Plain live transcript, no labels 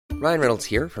Ryan Reynolds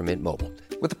here from Mint Mobile.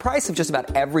 With the price of just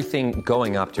about everything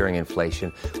going up during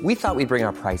inflation, we thought we'd bring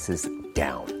our prices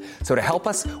down. So to help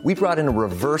us, we brought in a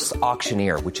reverse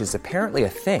auctioneer, which is apparently a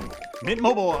thing. Mint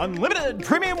Mobile Unlimited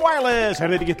Premium Wireless. How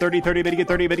to get 30, 30, bit to get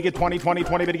 30, bit to get 20, 20,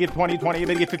 20, bit to get 20, 20,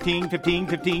 bit to get 15, 15,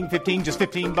 15, 15, just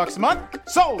 $15 a month?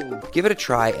 Sold! Give it a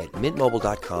try at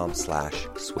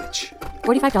mintmobile.com/switch.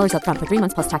 $45 up front for 3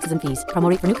 months plus taxes and fees. Promo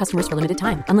rate for new customers for limited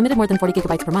time. Unlimited more than 40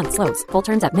 gigabytes per month. Slows full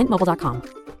terms at mintmobile.com.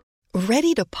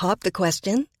 Ready to pop the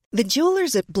question? The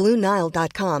jewelers at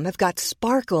BlueNile.com have got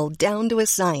sparkle down to a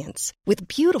science with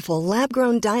beautiful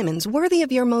lab-grown diamonds worthy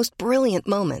of your most brilliant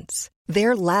moments.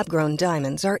 Their lab-grown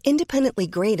diamonds are independently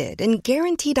graded and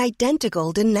guaranteed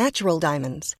identical to natural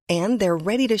diamonds, and they're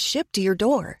ready to ship to your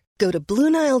door. Go to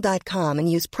BlueNile.com and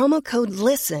use promo code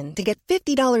LISTEN to get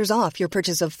 $50 off your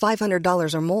purchase of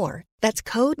 $500 or more. That's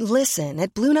code LISTEN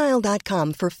at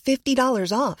BlueNile.com for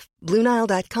 $50 off.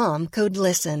 BlueNile.com, code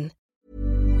LISTEN.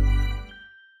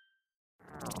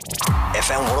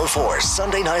 FM 104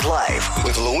 Sunday Night Live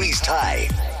with Louise Ty.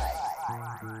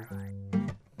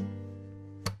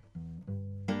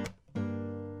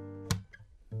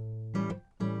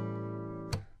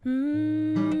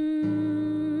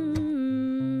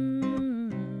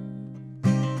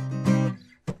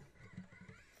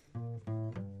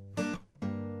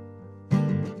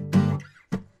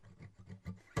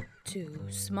 To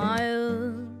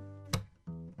smile,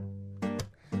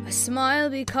 I smile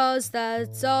because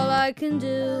that's all I can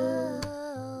do.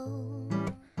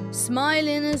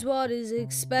 Smiling is what is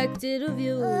expected of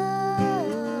you.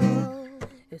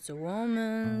 It's a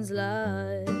woman's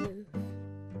life.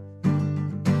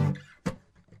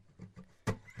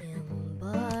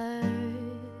 Embark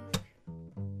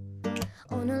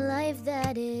on a life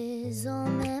that is all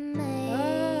man-made.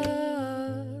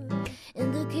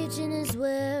 In the kitchen is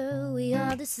where we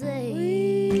are the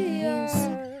slaves.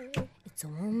 It's a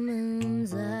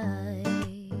woman's eye.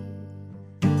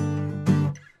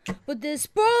 But this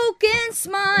broken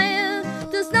smile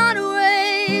does not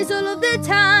erase all of the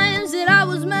times that I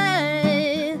was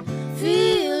made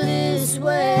feel this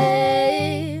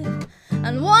way.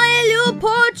 And while you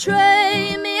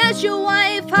portray me as your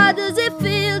wife, how does it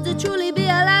feel to truly be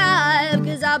alive?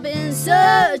 'Cause I've been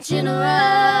searching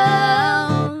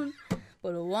around,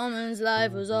 but a woman's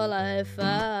life was all I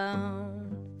found.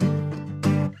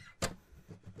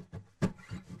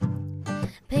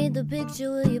 Paint the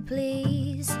picture, will you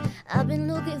please? I've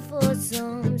been looking for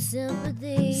some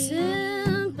sympathy.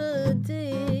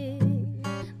 Sympathy.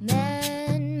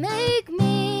 Man, make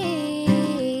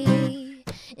me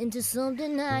into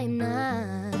something I'm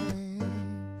not.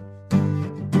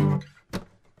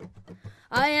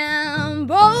 I am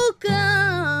broken,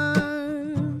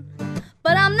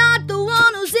 but I'm not the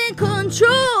one who's in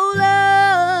control of.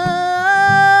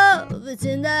 It's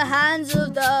in the hands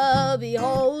of the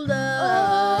beholder.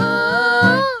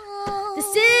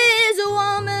 This is a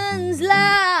woman's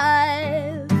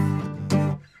life,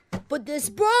 but this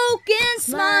broken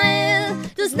smile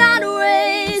does not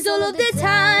erase all of the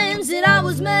times that I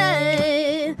was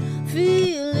made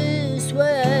feel this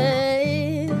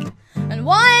way. And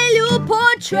while you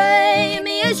portray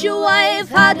me as your wife,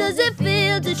 how does it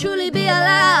feel to truly be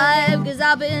alive? 'Cause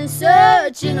I've been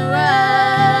searching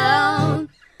around,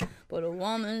 but a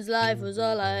woman's life was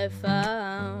all I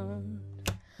found.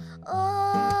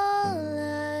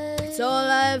 It's all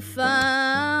I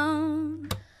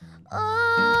found.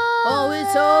 Oh,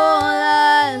 it's all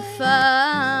I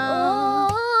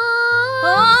found.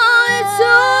 Oh, it's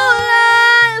all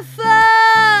I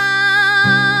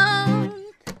found.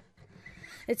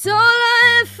 It's all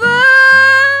I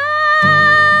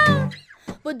found.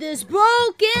 But this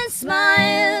broken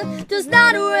smile does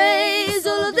not erase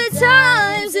all of the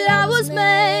times that I was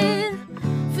made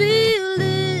feel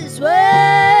this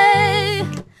way.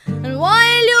 And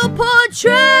while you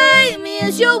portray me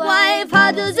as your wife,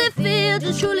 how does it feel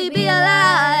to truly be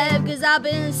alive? 'Cause I've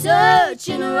been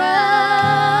searching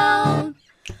around,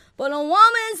 but a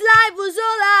woman's life was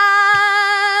all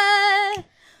I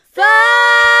found.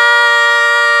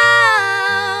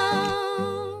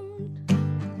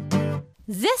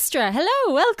 Zestra,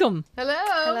 hello, welcome.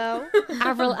 Hello.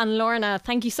 Avril and Lorna,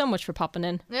 thank you so much for popping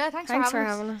in. Yeah, thanks for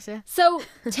having us. Yeah. So,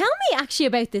 tell me actually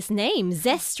about this name,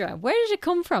 Zestra. Where did it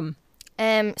come from?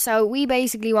 So we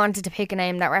basically wanted to pick a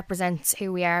name that represents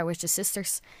who we are, which is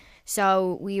sisters.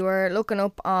 So we were looking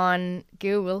up on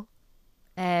Google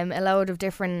a load of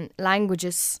different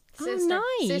languages. Sister.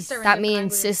 Oh, nice. Sister that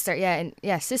means languages. Sister,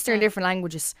 sister in different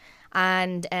languages.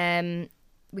 And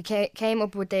we came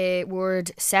up with the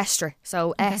word Sestra,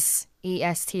 so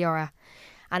S-E-S-T-R-A.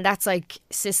 and that's like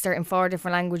sister in 4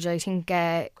 different languages. I think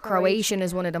Croatian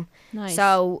is one of them. Nice.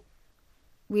 So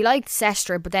we liked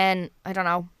Zestra, but then I don't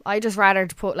know. I just rather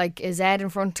to put like a Z in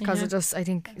front because I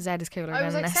think Z is cooler. I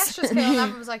was than like, an S. Zestra's cool. And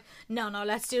Evan was like, no,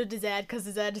 let's do the Z because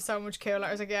the Z is so much cooler.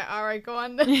 I was like, yeah, all right, go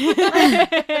on.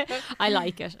 I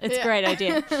like it. It's a great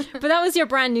idea. But that was your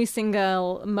brand new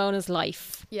single, Mona's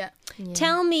Life. Yeah.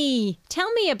 Tell me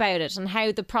about it and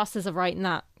how the process of writing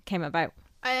that came about.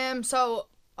 So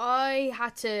I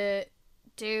had to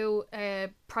do a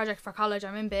project for college.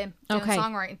 I'm in BIM doing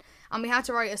songwriting, and we had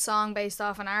to write a song based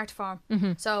off an art form.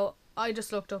 So I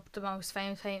just looked up the most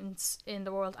famous paintings in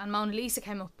the world, and Mona Lisa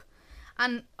came up.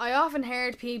 And I often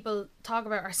heard people talk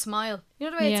about her smile. You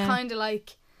know the way it's kind of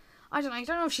like, I don't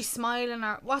know if she's smiling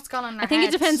or what's going on in her I think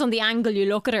head. it depends on the angle you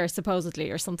look at her,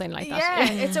 supposedly, or something like that.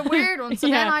 Yeah, it's a weird one. So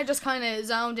then I just kind of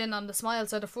zoned in on the smile.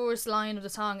 So the first line of the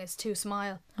song is to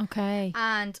smile. Okay.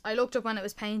 And I looked up when it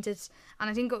was painted, and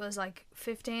I think it was like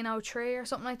 1503 or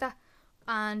something like that.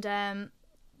 And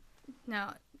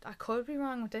now I could be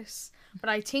wrong with this, but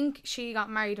I think she got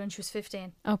married when she was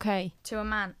 15 Okay. to a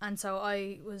man, and so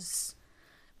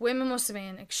women must have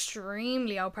been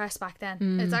extremely oppressed back then.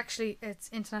 It's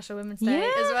International Women's Day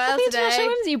as well happy today. International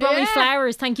Women's Day. You brought me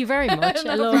flowers. Thank you very much.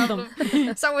 I love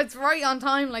them. So it's right on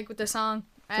time, like with the song.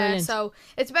 So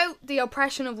it's about the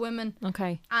oppression of women.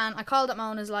 Okay. And I called it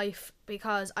Mona's Life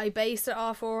because I based it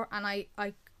off her, and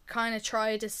I kind of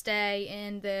tried to stay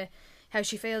in how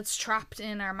she feels trapped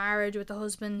in her marriage with the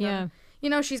husband. Yeah. And, you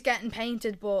know, she's getting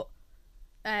painted, but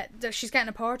she's getting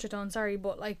a portrait done,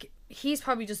 but like he's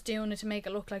probably just doing it to make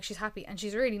it look like she's happy, and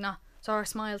she's really not. So her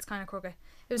smile's kind of crooked.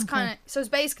 It was so it's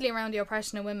basically around the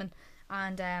oppression of women,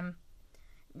 and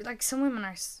like some women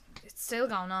it's still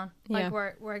going on. Like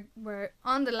we're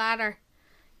on the ladder,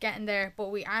 getting there,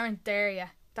 but we aren't there yet.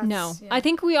 I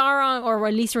think we are on, or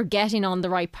at least we're getting on the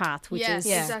right path, which is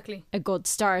exactly a good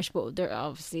start. But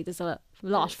there's a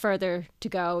lot further to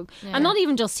go, and not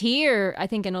even just here. I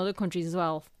think in other countries as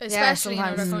well. Especially in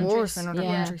other countries. Worse in other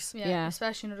countries. Yeah,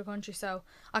 especially in other countries. So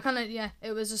I kind of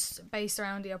it was just based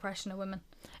around the oppression of women.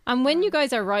 And when you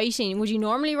guys are writing, would you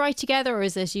normally write together, or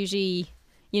is it usually,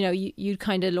 you'd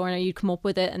kind of, Lorna, you'd come up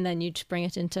with it and then you'd bring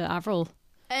it into Avril?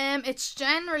 It's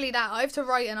generally that I have to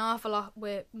write an awful lot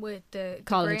with the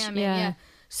college. degree I'm in,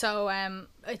 So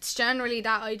it's generally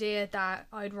that idea that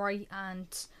I'd write, and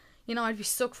I'd be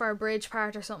stuck for a bridge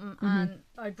part or something, and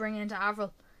I'd bring it into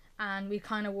Avril, and we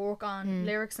kind of work on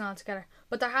lyrics and all together.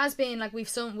 But there has been like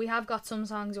we have got some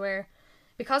songs where,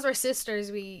 because we're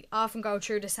sisters, we often go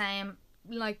through the same,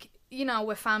 like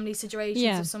with family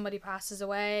situations if somebody passes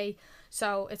away.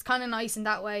 So it's kind of nice in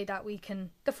that way that we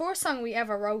can. The first song we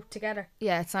ever wrote together.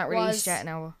 Yeah, it's not released yet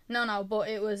now. No, but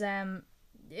it was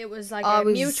like a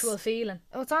mutual feeling.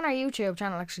 Oh, it's on our YouTube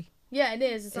channel actually. Yeah, it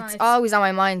is. It's always on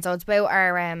my mind. So it's about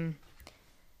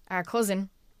our cousin,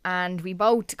 and we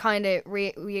both kind of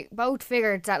we both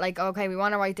figured that like, okay, we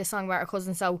want to write this song about our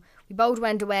cousin. So we both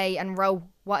went away and wrote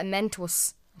what it meant to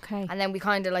us. Okay. And then we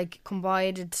kind of like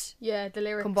combined the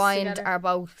lyrics together. our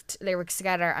both lyrics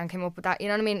together and came up with that. You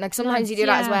know what I mean? Like sometimes you do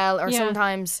that as well, or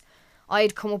sometimes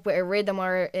I'd come up with a rhythm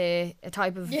or a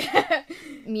type of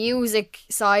music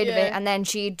side of it, and then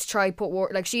she'd try put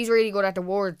like she's really good at the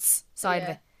words side of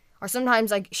it. Or sometimes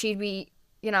like she'd be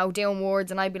doing words,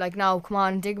 and I'd be like, no, come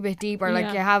on, dig a bit deeper,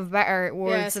 like you have better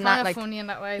words and that. It's like funny in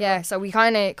that way. Yeah, so we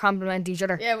kind of complement each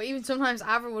other. Yeah, but even sometimes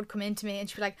Avril would come into me and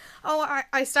she'd be like, oh,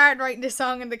 I started writing this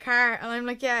song in the car, and I'm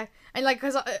like, yeah, and like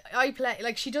because I play,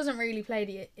 like she doesn't really play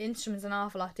the instruments an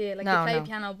awful lot, do you? Like they play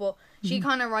piano, but she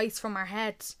kind of writes from her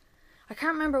head. I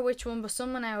can't remember which one, but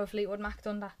someone out of Fleetwood Mac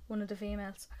done that. One of the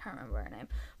females, I can't remember her name,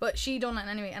 but she done it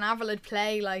anyway. And Avril would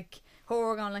play like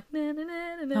her going like na na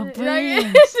na na. Oh,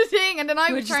 brilliant! It's the thing, and then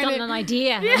I would try an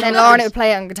idea, and then Lorna would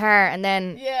play it on guitar, and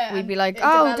then we'd be like,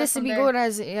 oh, this would be good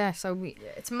as So we. Yeah,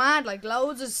 it's mad. Like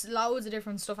loads of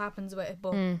different stuff happens with it,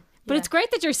 but. But it's great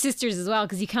that you're sisters as well,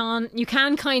 because you can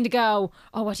kind of go,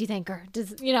 oh, what do you think, or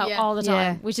does all the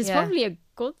time, which is probably a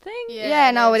good thing.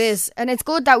 Yeah, no, it is, and it's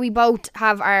good that we both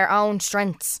have our own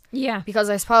strengths. Yeah,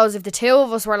 because I suppose if the two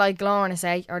of us were like Lorna,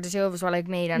 say, or the two of us were like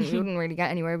me, then we wouldn't really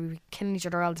get anywhere. We'd be killing each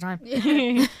other all the time.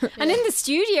 And in the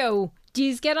studio, do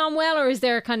you get on well, or is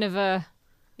there kind of a?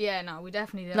 Yeah, no, we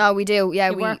definitely do. No, we do.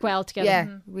 Yeah, we work well together. Yeah,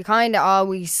 we kind of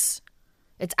always.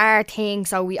 It's our thing,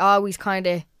 so we always kind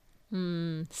of.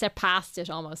 Step past it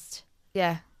almost.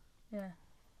 Yeah.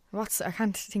 I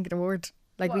can't think of the word.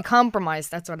 Like we compromise.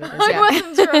 That's what it is. I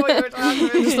wasn't sure what you were talking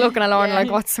about. Just looking along like,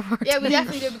 what's the word? Yeah, we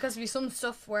definitely do, because we some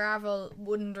stuff where Avril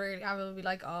would be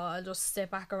like, oh, I'll just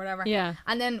step back or whatever. Yeah.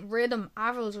 And then rhythm,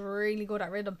 Avril's really good at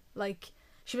rhythm. Like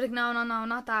she'd be like, no,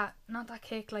 not that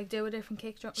kick, like do a different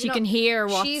kick drum. She can hear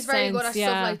what she's very good at sounds,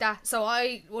 stuff like that. So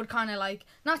I would kind of like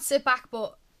not sit back,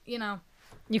 but you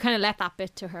kind of let that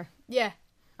bit to her. Yeah.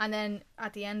 And then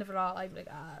at the end of it all, I'd be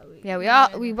we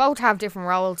like, we both have different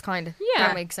roles, kind of. Yeah,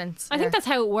 that makes sense. I think that's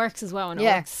how it works as well. And it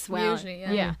works well. Usually,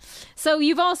 yeah. So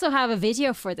you've also have a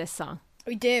video for this song.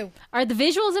 We do. Are the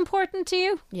visuals important to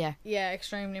you? Yeah. Yeah,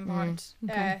 extremely important.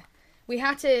 Okay. We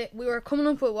were coming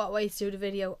up with what way to do the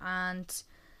video, and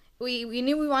we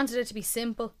knew we wanted it to be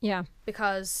simple. Yeah.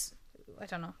 Because I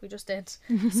don't know, we just did.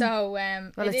 So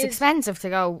well, it's expensive to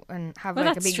go and have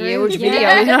like a big true. huge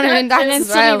video. You know what I mean? That's and then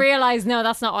suddenly realise, no,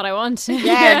 that's not what I want.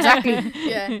 Yeah, exactly.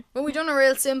 Yeah, but we done a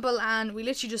real simple, and we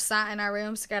literally just sat in our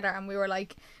rooms together, and we were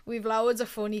like, we've loads of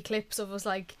funny clips of us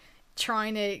like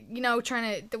trying to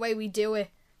the way we do it,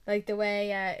 like the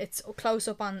way it's close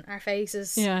up on our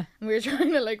faces. Yeah, and we were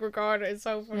trying to like record it. It's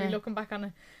so funny looking back on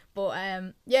it. But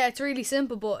it's really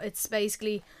simple, but it's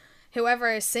basically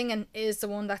whoever is singing is the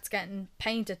one that's getting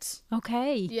painted.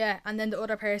 Okay. Yeah, and then the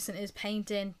other person is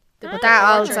painting. But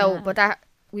that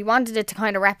we wanted it to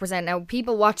kind of represent. Now,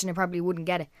 people watching it probably wouldn't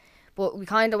get it, but we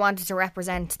kind of wanted to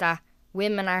represent that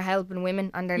women are helping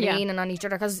women and they're leaning on each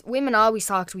other, because women always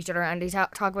talk to each other and they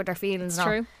talk about their feelings. It's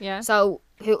true. Yeah. So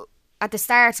at the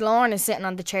start, Lauren is sitting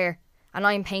on the chair and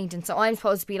I'm painting, so I'm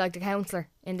supposed to be like the counsellor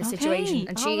in the situation,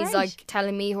 and she's like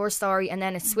telling me her story, and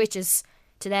then it switches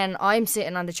to then I'm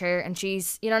sitting on the chair and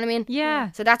she's, you know what I mean? Yeah.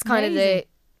 So that's kind of the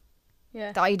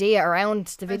idea around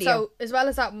the video. And so as well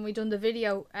as that, when we done the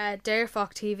video,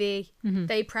 Darefock TV,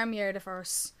 they premiered it for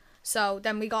us. So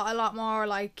then we got a lot more,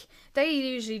 like, they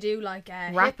usually do like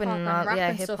rapping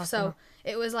and stuff. So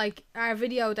it was like our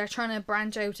video, they're trying to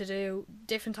branch out to do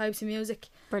different types of music.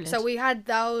 Brilliant. So we had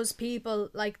those people,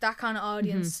 like that kind of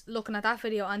audience, looking at that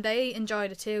video, and they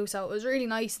enjoyed it too. So it was really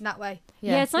nice in that way.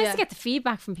 Yeah, it's nice to get the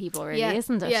feedback from people, really,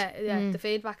 isn't it? Yeah, the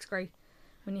feedback's great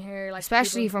when you hear, like,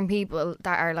 especially from people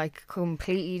that are like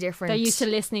completely different. They're used to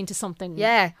listening to something.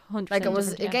 Yeah, 100%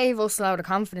 like it gave us a lot of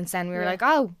confidence. Then we were like,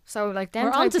 oh, so like them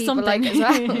we're type onto people something. like as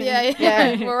well.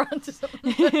 yeah, we're onto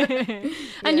something.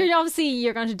 And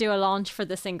you're going to do a launch for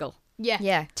the single.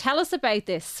 Yeah. Tell us about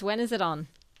this. When is it on?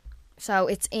 So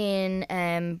it's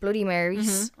in Bloody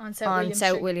Mary's on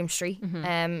South William Street.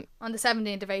 On the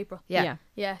 17th of April.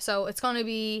 Yeah. So it's going to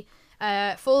be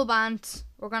full band.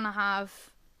 We're going to have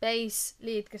bass,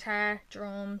 lead guitar,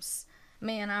 drums,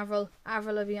 me and Avril.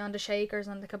 Avril will be on the shakers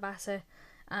and the cabasa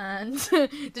and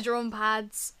the drum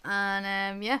pads.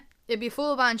 And it'll be a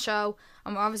full band show.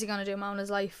 And we're obviously going to do Mona's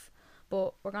Life.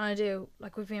 But we're going to do,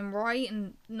 like, we've been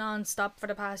writing non-stop for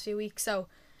the past few weeks. So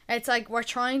it's like we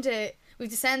have to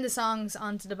send the songs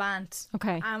onto the band.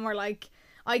 Okay. And we're like,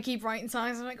 I keep writing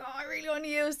songs. I'm like, oh, I really want to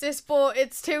use this, but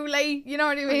it's too late. You know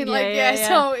what I mean?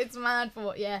 So it's mad,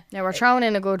 but yeah. Yeah, we're throwing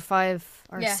in a good 5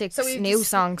 or 6 new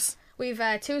songs. We've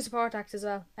 2 support acts as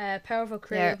well. Powerful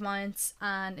Creative Minds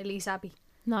and Elise Abbey.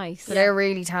 Nice. So they're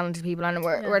really talented people, and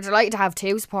we're delighted to have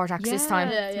 2 support acts this time.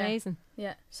 It's amazing.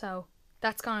 Yeah, so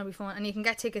that's going to be fun. And you can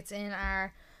get tickets in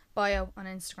our bio on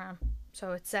Instagram.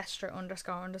 So it's Zestra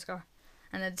 __.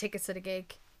 And then the tickets to the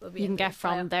gig will be you can get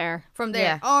from there. From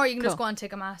there. Or you can just go on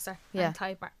Ticketmaster and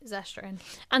type Zestra in.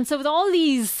 And so with all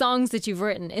these songs that you've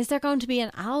written, is there going to be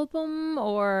an album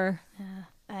or...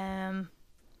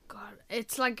 God,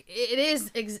 it's like,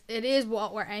 it is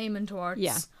what we're aiming towards.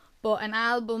 Yeah. But an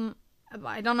album,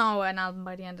 I don't know an album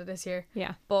by the end of this year.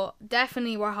 Yeah. But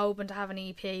definitely we're hoping to have an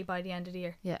EP by the end of the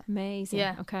year. Yeah. Amazing.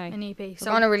 Yeah. Okay. An EP. We're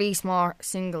going to release more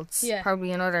singles. Yeah.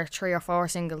 Probably another 3 or 4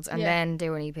 singles, and then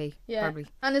do an EP. Yeah. Probably.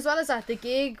 And as well as that, the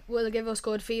gig will give us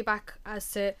good feedback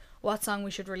as to what song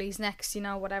we should release next,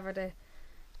 whatever the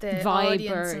vibe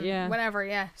audience or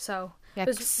whatever, So Yeah,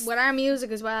 because with our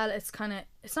music as well, it's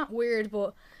not weird,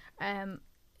 but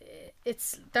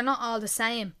they're not all the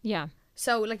same. Yeah.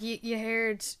 So like you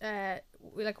heard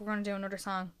we're gonna do another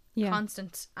song,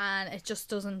 Constant, and it just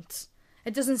doesn't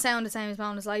sound the same as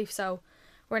Mona's Life. So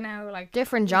we're now like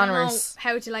different genres.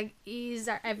 How to like ease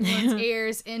everyone's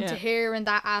ears into hearing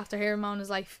that after hearing Mona's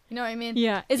Life. You know what I mean?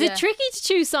 Yeah. Is it tricky to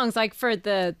choose songs like for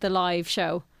the live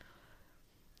show?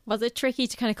 Was it tricky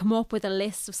to kind of come up with a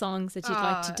list of songs that you'd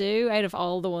like to do out of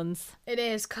all the ones? It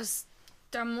is, because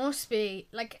there must be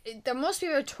about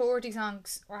 30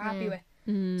 songs we're happy with.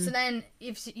 So then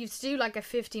if you do like a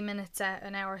 50-minute set,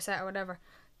 an hour set or whatever,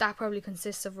 that probably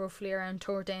consists of roughly around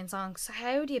 13 songs. So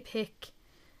how do you pick?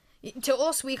 To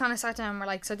us, we kind of sat down and we're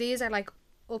like, so these are like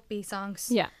upbeat songs.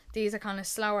 Yeah. These are kind of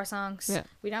slower songs. Yeah.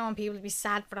 We don't want people to be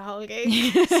sad for the whole gig.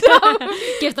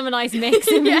 Give them a nice mix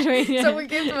in between. Yeah. So we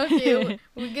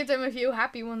give them a few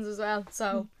happy ones as well.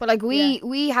 So but like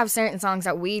we have certain songs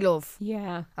that we love.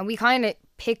 Yeah. And we kind of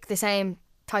pick the same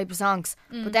type of songs.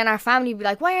 But then our family would be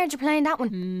like, why aren't you playing that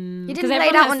one? You didn't 'Cause play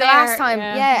everyone that has one the their- last time.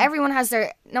 yeah. Yeah, everyone has their,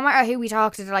 no matter who we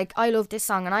talk to, they're like, I love this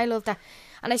song and I love that.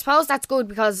 And I suppose that's good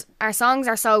because our songs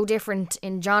are so different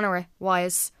in genre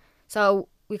wise. So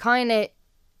we kind of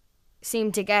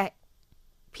seem to get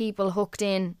people hooked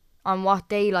in on what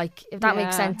they like, if that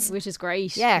makes sense. Which is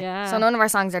great. Yeah. So none of our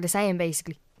songs are the same,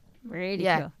 basically. Really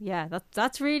Yeah. cool. Yeah,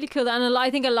 that's really cool. And I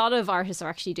think a lot of artists are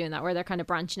actually doing that, where they're kind of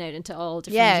branching out into all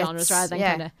different Yeah, genres it's- rather than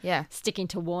yeah, kind yeah. of sticking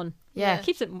to one. Yeah. It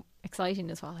keeps it exciting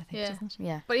as well, I think. Yeah. Doesn't it?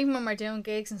 Yeah. But even when we're doing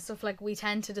gigs and stuff, like, we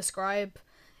tend to describe,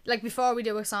 like, before we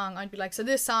do a song, I'd be like, so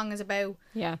this song is about,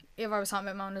 Yeah. if I was talking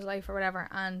about Mona's life or whatever,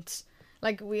 and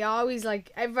like, we always,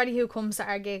 like, everybody who comes to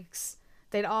our gigs,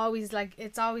 they'd always, like,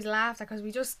 it's always laughed at because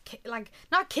we just like,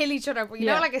 not kill each other, but you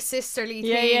Yeah. know, like a sisterly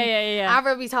Yeah, thing. yeah.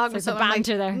 Avril be talking It's like something the like,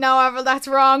 banter there. no, Avril, that's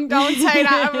wrong, don't say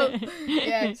that, Avril.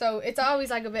 Yeah, so it's always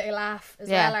like a bit of laugh as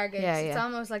Yeah, well, our gigs. yeah, It's yeah.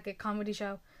 almost like a comedy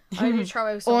show. I would throw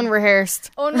out some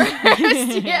Unrehearsed.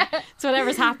 unrehearsed, yeah. It's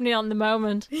whatever's happening on the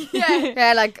moment. Yeah.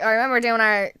 Yeah, like I remember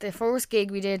doing the first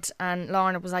gig we did, and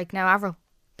Lorna was like, "Now, Avril,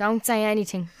 don't say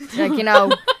anything. Like, you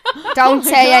know, don't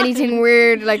say anything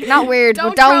weird. Like, not weird,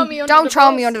 but don't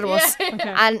throw me under the bus."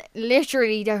 Yeah. And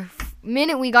literally, the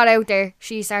minute we got out there,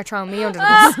 she started throwing me under the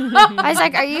bus. I was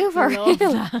like, "Are you for real?"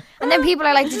 And then people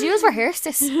are like, "Did you just rehearse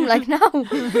this?" I'm like, "No,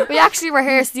 we actually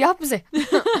rehearsed the opposite."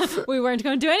 We weren't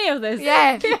going to do any of this.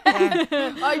 Yeah.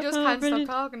 I just can't stop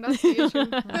talking. That's the issue.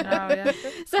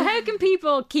 So how can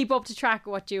people keep up to track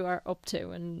what you are up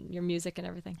to and your music and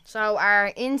everything? So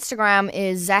our Instagram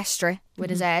is Zestra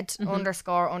with a Z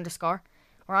 __.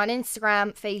 We're on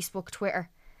Instagram, Facebook, Twitter,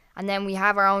 and then we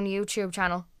have our own YouTube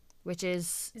channel, which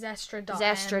is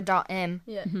Zestra.m.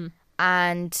 Yeah.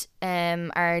 And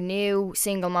our new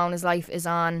single Mona's Life is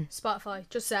on Spotify,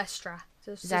 just Zestra.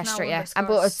 Zestra, yeah. And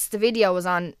but it's the video was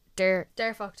on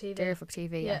Darefuck TV. Darefuck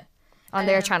TV, Yeah. on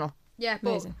their channel. Yeah, but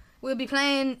Amazing. we'll be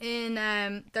playing in.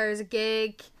 There's a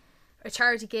gig, a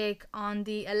charity gig on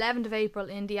the 11th of April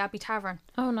in the Abbey Tavern.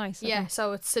 Oh, nice. Yeah,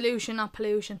 so it's Solution, not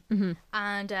Pollution.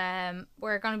 And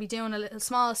we're going to be doing a little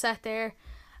small set there,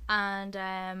 and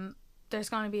there's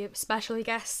going to be special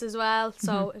guests as well.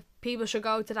 So if people should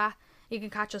go to that, you can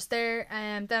catch us there.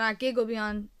 Then our gig will be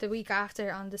on the week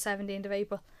after, on the 17th of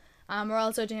April. We're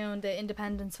also doing the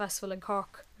Independence Festival in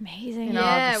Cork. Amazing.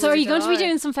 Yeah, So are you we're going to be delighted.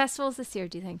 doing some festivals this year,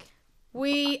 do you think?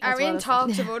 We are well in as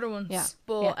talks of other ones, Yeah,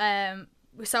 but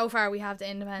so far we have the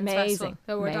Independence Festival, Amazing,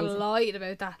 so we're amazing. delighted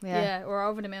about that. Yeah. Yeah, we're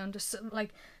over the moon. There's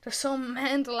some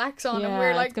mental acts on, and Yeah, we're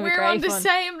it's like, gonna be we're on great the fun.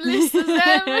 same list as them.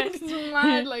 Like, it's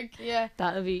mad, like, yeah,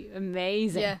 That'll be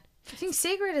amazing. yeah. I think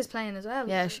Sigrid is playing as well.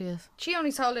 Yeah, she is. She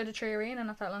only sold out a Tree Arena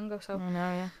not that long ago, so I know,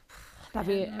 yeah. That'll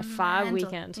be a fab mental.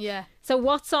 weekend. Yeah, So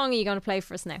what song are you going to play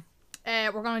for us now?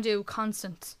 we're gonna do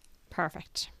Constant.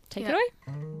 Perfect. Take Yeah. it away.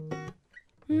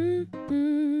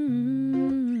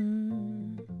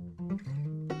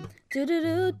 Do do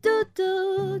do do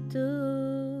do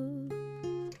do.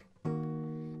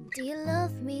 Do you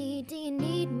love me? Do you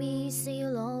need me? Say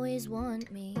you'll always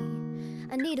want me.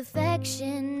 I need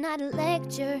affection, not a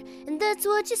lecture, and that's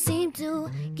what you seem to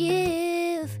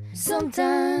give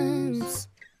sometimes.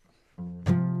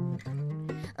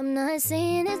 I'm not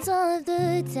saying it's all of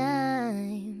the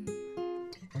time.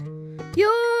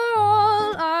 You're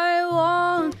all I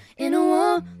want in a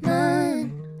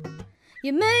woman.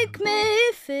 You make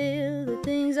me feel the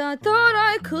things I thought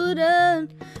I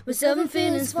couldn't. With seven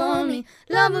feelings for me,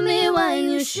 loving me when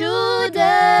you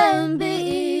shouldn't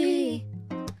be.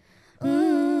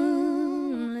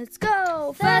 Let's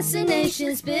go.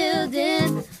 Fascination's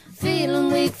building,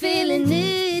 feeling weak, feeling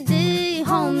needy.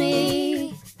 Hold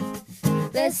me.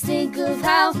 Let's think of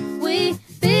how we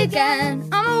began.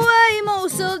 I'm away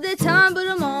most of the time, but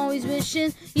I'm always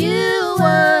wishing you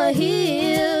were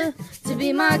here to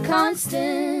be my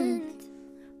constant.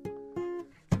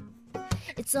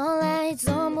 It's alright, it's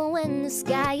normal when the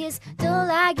sky is dull.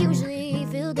 I usually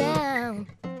feel down.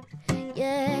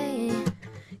 Yeah.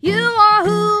 You are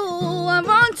who I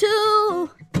run to.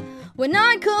 When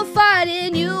I confide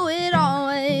in you, it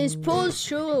always pulls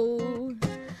true.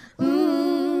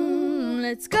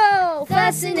 Let's go.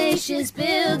 Fascination's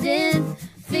building,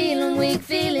 feeling weak,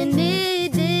 feeling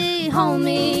needy. Hold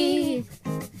me.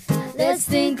 Let's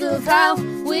think of how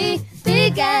we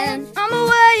began. I'm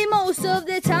away most of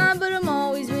the time, but I'm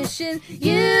always wishing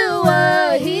you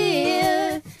were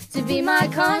here to be my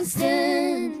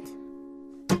constant.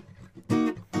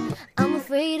 I'm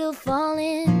afraid of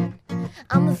falling.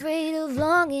 I'm afraid of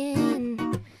longing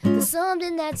for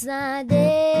something that's not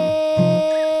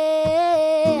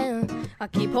there. I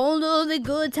keep hold of the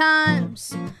good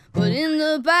times, but in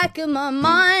the back of my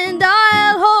mind,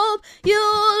 I'll hope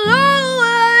you'll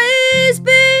always be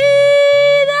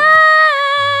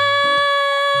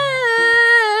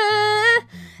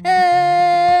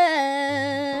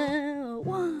there.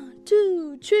 1,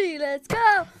 2, 3, let's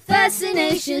go.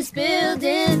 Fascination's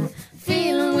building,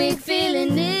 feeling weak,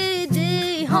 feeling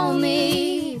needy,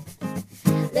 homie.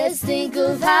 Let's think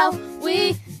of how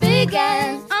we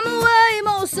began. I'm away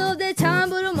most of the time,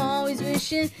 but I'm always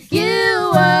wishing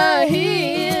you were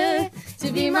here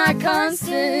to be my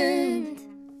constant.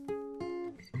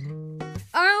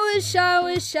 I wish I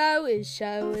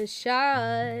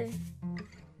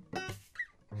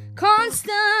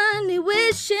constantly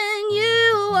wishing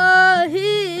you were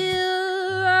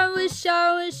here. I wish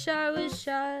I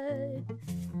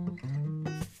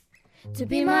to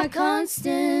be my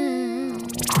constant.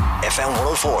 FM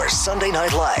 104 Sunday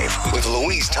Night Live with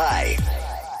Louise Ty.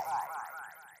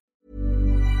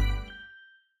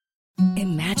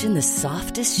 Imagine the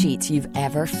softest sheets you've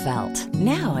ever felt.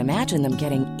 Now imagine them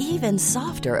getting even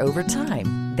softer over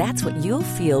time. That's what you'll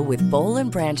feel with Boll &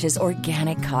 Branch's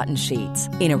organic cotton sheets.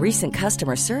 In a recent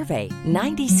customer survey,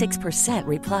 96%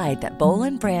 replied that Boll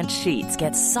 & Branch sheets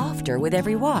get softer with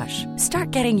every wash.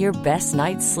 Start getting your best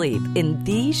night's sleep in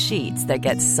these sheets that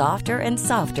get softer and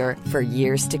softer for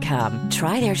years to come.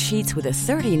 Try their sheets with a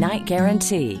 30-night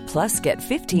guarantee. Plus, get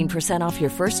 15% off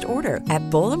your first order at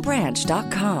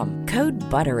bollandbranch.com. Code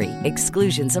BUTTERY.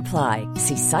 Exclusions apply.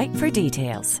 See site for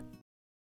details.